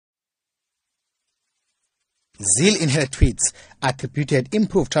Zille in her tweets attributed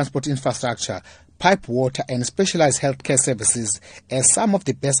improved transport infrastructure, pipe water and specialized healthcare services as some of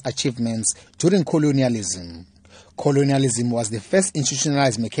the best achievements during colonialism. Colonialism was the first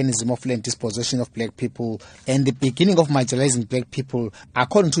institutionalized mechanism of land dispossession of black people and the beginning of marginalizing black people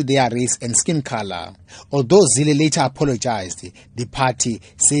according to their race and skin color. Although Zille later apologized, the party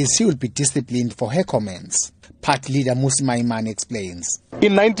says she will be disciplined for her comments. Party leader Mmusi explains.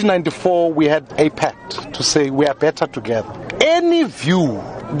 In 1994, we had a pact to say we are better together. Any view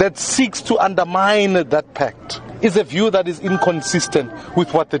that seeks to undermine that pact is a view that is inconsistent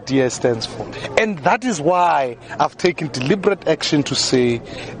with what the DA stands for. And that is why I've taken deliberate action to say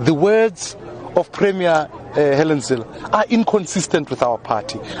the words of Premier Helen Zille are inconsistent with our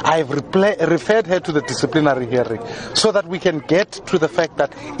party. I have referred her to the disciplinary hearing so that we can get to the fact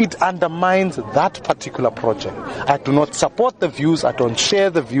that it undermines that particular project. I do not support the views, I don't share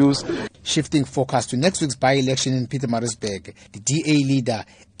the views. Shifting focus to next week's by-election in Pietermaritzburg, the DA leader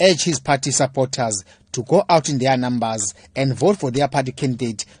urged his party supporters to go out in their numbers and vote for their party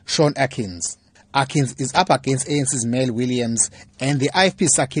candidate, Shaun Atkins. Atkins is up against ANC's Mel Williams and the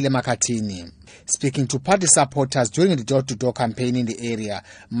IFP's Sakile Makhosini. Speaking to party supporters during the door-to-door campaign in the area,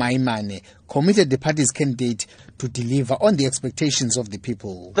 Maimane committed the party's candidate to deliver on the expectations of the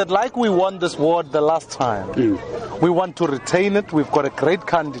people. That like we won this ward the last time, we want to retain it. We've got a great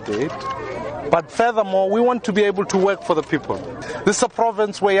candidate. But furthermore, we want to be able to work for the people. This is a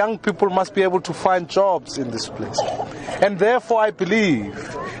province where young people must be able to find jobs in this place. And therefore, I believe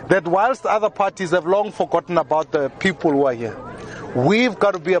that whilst other parties have long forgotten about the people who are here, we've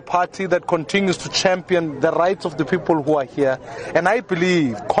got to be a party that continues to champion the rights of the people who are here. And I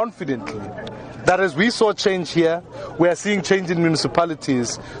believe confidently that as we saw change here, we are seeing change in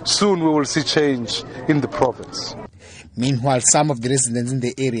municipalities. Soon we will see change in the province. Meanwhile, some of the residents in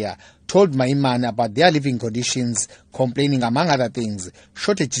the area told Maimane about their living conditions, complaining among other things,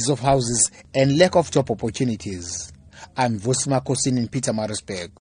 shortages of houses and lack of job opportunities. I'm Vusi Makhosini in Pietermaritzburg.